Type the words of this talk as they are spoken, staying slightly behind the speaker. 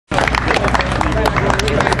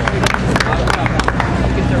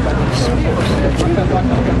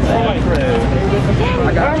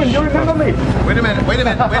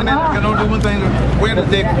Where did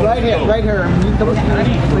they go? Right here, right here.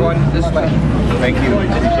 We're going this way. Thank you.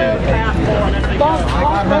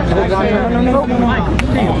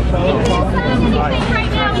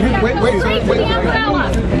 Wait.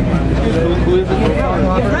 Who is it?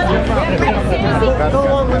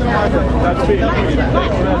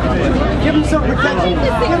 Give him some protection.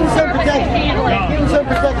 Give him some protection. Give him some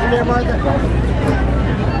protection there, Martha.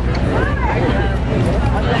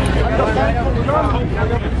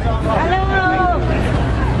 Hello.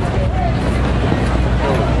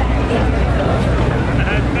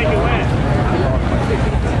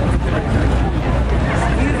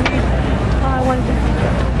 I wanted to.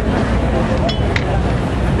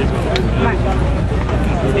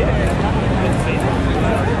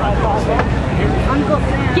 Uncle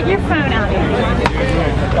Sam. Get your phone out here.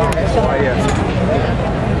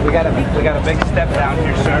 We got a big step down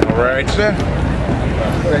here, sir. All right, sir.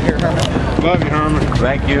 Right here, Herman. Love you, Herman.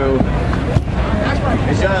 Thank you.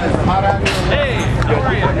 Hey, John, it's hot out here. Hey, how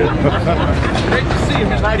are you? Great to see you,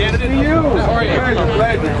 Mr. Candidate. See you. How are you? It's a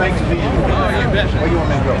pleasure. Thanks to you. Oh, you betcha. Where you want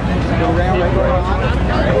me to go? Go around, right on.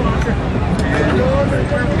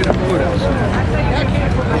 Get a food else.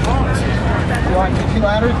 You want two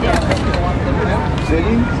ladders?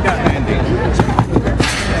 Ziggy? Andy.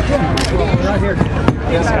 Right here.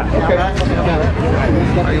 Yes, sir. Okay.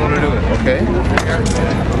 How you want to do it? Okay.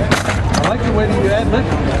 I like the way that you add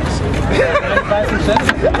liquor. 95%.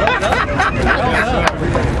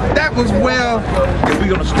 That was well. If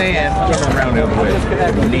we're gonna stand, turn around the other way.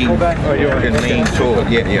 Lean. You can lean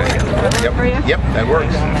toward. Yeah. Yep. That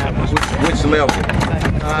works. Which level?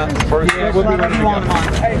 First. Yeah, we'll be ready to go.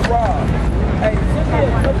 Hey, Rob. Hey.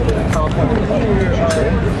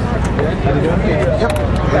 Yep.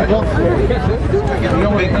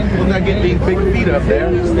 We'll not get these big feet up there.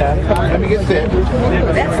 Let me get set.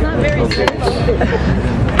 That's not very safe.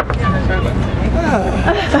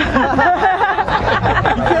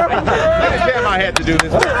 Damn, I had to do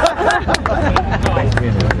this.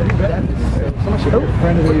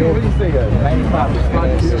 Friend of the old. What do you say, 95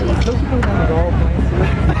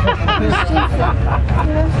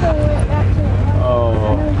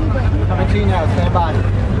 Oh. Coming to you now, stand by.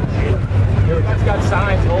 It's got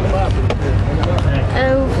signs, hold them up.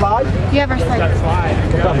 Oh, you have our site.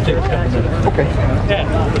 Okay. Yeah.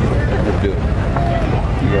 Good.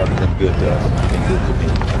 You have been good to us. Been good to me.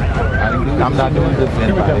 I'm not doing this to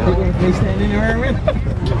anybody else. Can you stand anywhere with?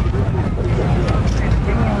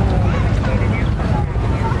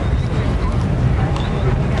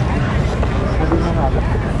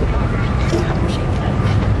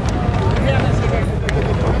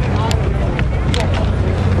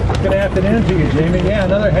 Good afternoon to you, Jamie. Yeah,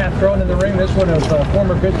 another hat thrown in the ring. This one of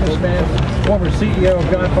former businessman, former CEO of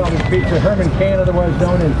Godfather's Pizza, Herman Cain, otherwise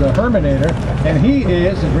known as the Hermanator. And he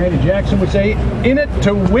is, as Randy Jackson would say, in it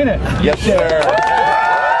to win it. Yes, sir.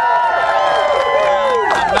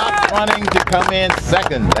 I'm not running to come in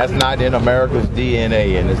second. That's not in America's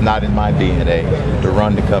DNA, and it's not in my DNA to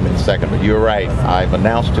run to come in second. But you're right. I've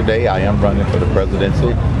announced today I am running for the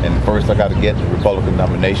presidency, and first I got to get the Republican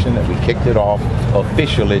nomination, and we kicked it off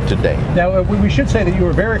officially today. Now, we should say that you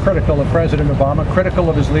were very critical of President Obama, critical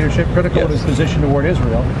of his leadership, critical of his position toward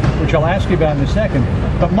Israel, which I'll ask you about in a second.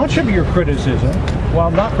 But much of your criticism,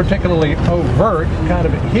 while not particularly overt, kind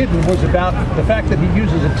of hidden, was about the fact that he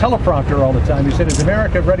uses a teleprompter all the time. He said, is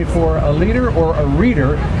America ready for a leader or a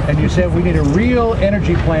reader? And you said we need a real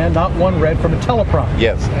energy plan, not one read from a teleprompter.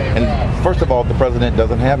 Yes, and first of all, the president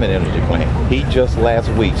doesn't have an energy plan. He just last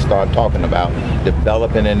week started talking about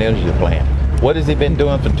developing an energy plan. What has he been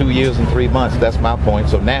doing for 2 years and 3 months? That's my point.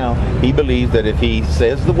 So now he believes that if he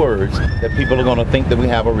says the words, that people are going to think that we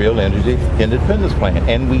have a real energy independence plan,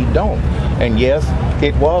 and we don't. And yes,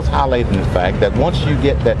 it was highlighting the fact that once you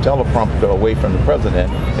get that teleprompter away from the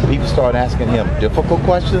president and people start asking him difficult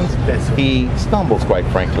questions, he stumbles, quite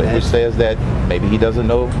frankly, which says that maybe he doesn't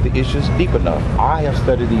know the issues deep enough. I have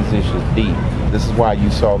studied these issues deep. This is why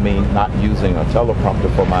you saw me not using a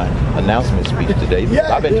teleprompter for my announcement speech today.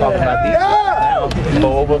 I've been talking about these now for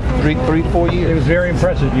over 4 years. It was very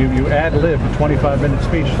impressive. You ad-libbed a 25-minute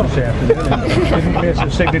speech this afternoon and didn't miss a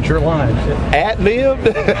signature line.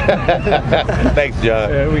 Ad-libbed? Thanks, John.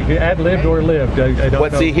 We ad-libbed or lived. I don't know.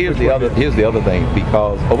 See, here's the other thing,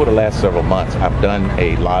 because over the last several months, I've done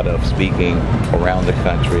a lot of speaking around the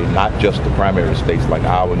country, not just the primary states like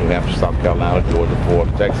Iowa, New Hampshire, South Carolina, Georgia,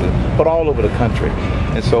 Florida, Texas, but all over the country.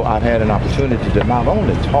 And so I've had an opportunity to not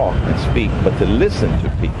only talk and speak, but to listen to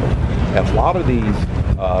people. And a lot of these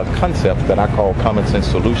concepts that I call common sense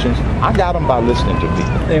solutions. I got them by listening to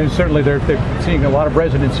people. And certainly they're seeing a lot of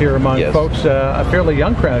resonance here among Yes. folks, a fairly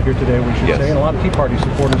young crowd here today, we should Yes. say, and a lot of Tea Party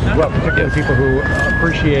supporters as well, particularly Yes. people who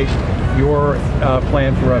appreciate your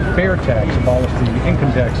plan for a fair tax, abolish the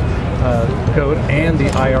income tax code and the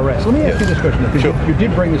IRS. Let me ask you this question, because Sure. you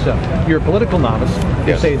did bring this up. You're a political novice. You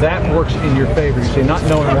Yes. say that works in your favor. You say not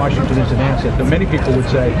knowing Washington is an asset. But many people would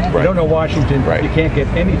say, you Right. don't know Washington, Right. you can't get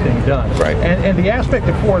anything done. Right. And the aspect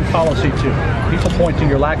of foreign policy, too. People point to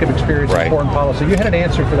your lack of experience in Right. foreign policy. You had an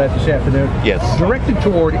answer for that this afternoon. Yes. Directed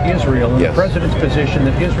toward Israel and Yes. the president's position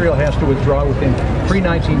that Israel has to withdraw within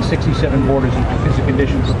pre-1967 borders is a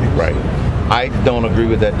condition for peace. Right. I don't agree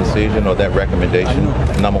with that decision or that recommendation.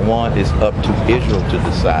 Number one, it's up to Israel to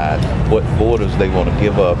decide what borders they want to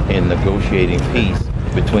give up in negotiating peace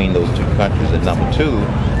between those two countries. And number two,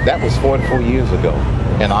 that was 44 years ago.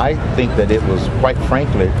 And I think that it was, quite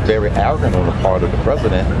frankly, very arrogant on the part of the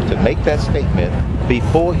president to make that statement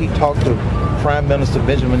before he talked to Prime Minister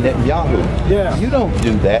Benjamin Netanyahu. Yeah. You don't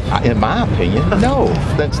do that, in my opinion. No.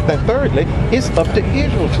 Then thirdly, it's up to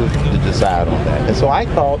Israel to decide on that. And so I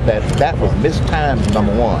thought that that was mistimed,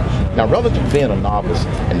 number one. Now, relative to being a novice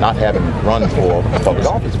and not having run for public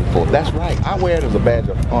office before, that's right. I wear it as a badge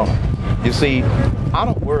of honor. You see, I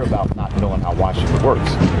don't worry about not knowing how Washington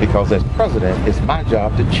works, because as president, it's my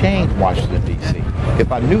job to change Washington, D.C.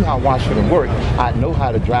 If I knew how Washington worked, I'd know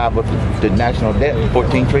how to drive up the national debt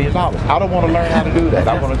 $14 trillion. I don't want to learn how to do that.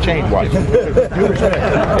 I want to change Washington. Due respect,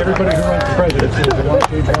 everybody who runs the presidency is want to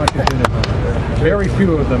change Washington, and very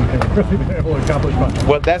few of them have really been able to accomplish much.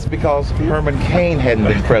 Well, that's because Herman Cain hadn't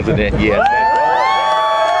been president yet.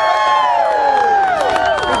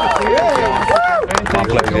 My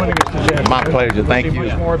pleasure. My pleasure. Thank See you.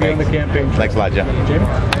 much more of you on the campaign. Thanks a lot, John. Jamie?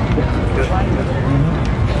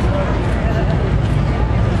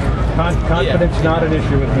 Confidence not an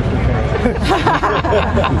issue with Mr. Cain.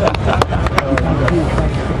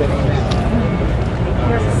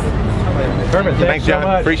 Herman, Thanks, so John.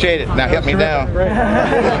 much. Appreciate it. Now help me down. Great.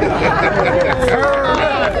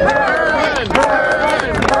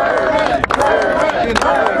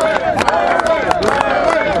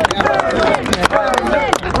 You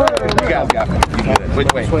guys got me. You got it.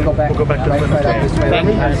 Which way? We'll go back to the Thanks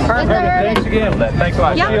again. Thanks a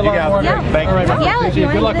lot. Yeah. See you later. Thank you. Yeah, if you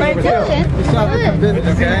Good luck want with to everything. Good.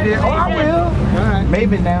 Oh, I will.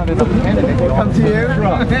 Maybe now that I'm candidate, We'll come to you. You do it.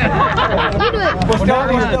 We'll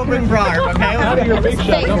start with Stillman Fryer, okay? Out of your big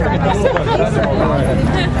shot. Don't forget the little bus.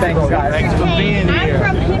 Thanks, guys. Thanks for being I'm here.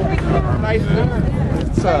 from Henry.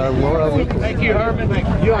 Laura. Thank you, Herman. Thank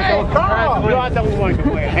you. You are the one to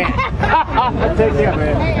wear a hat. Take care,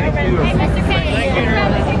 man. Hey, Mr. Cain.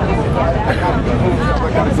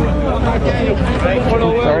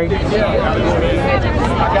 Sorry.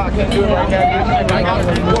 I can't do it right now.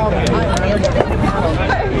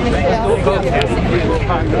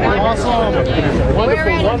 Awesome. We're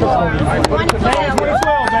in.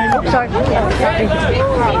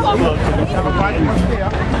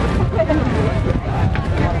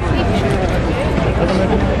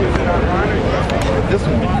 This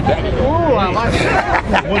one. Ooh, I like it.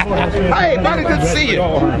 Hey, buddy, good to see you.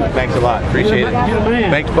 Thanks a lot. Appreciate it.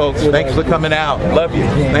 Thanks, folks. Thanks for coming out. Love you.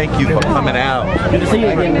 Thank you for coming out. Good to see you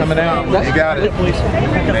again. Coming out. You got it. Thank you.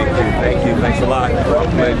 Thank you. Thanks a lot.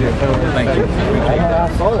 Pleasure. Thank you.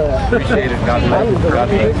 Appreciate it. God bless you. God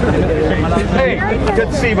bless you. Hey, good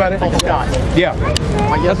to see you, buddy. Yeah.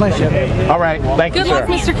 That's my ship. All right. Thank you, Good sir. luck,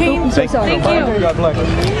 Mr. Cain. Thank Thank you. God bless you.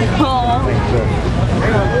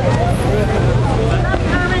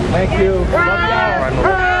 Thank you. Love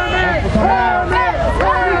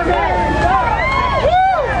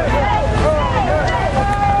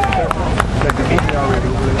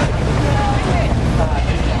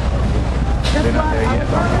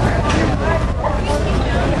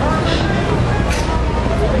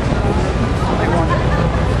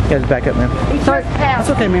Guys, back up, man. That's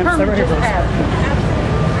okay, man. Stay right here, Herman just folks. passed.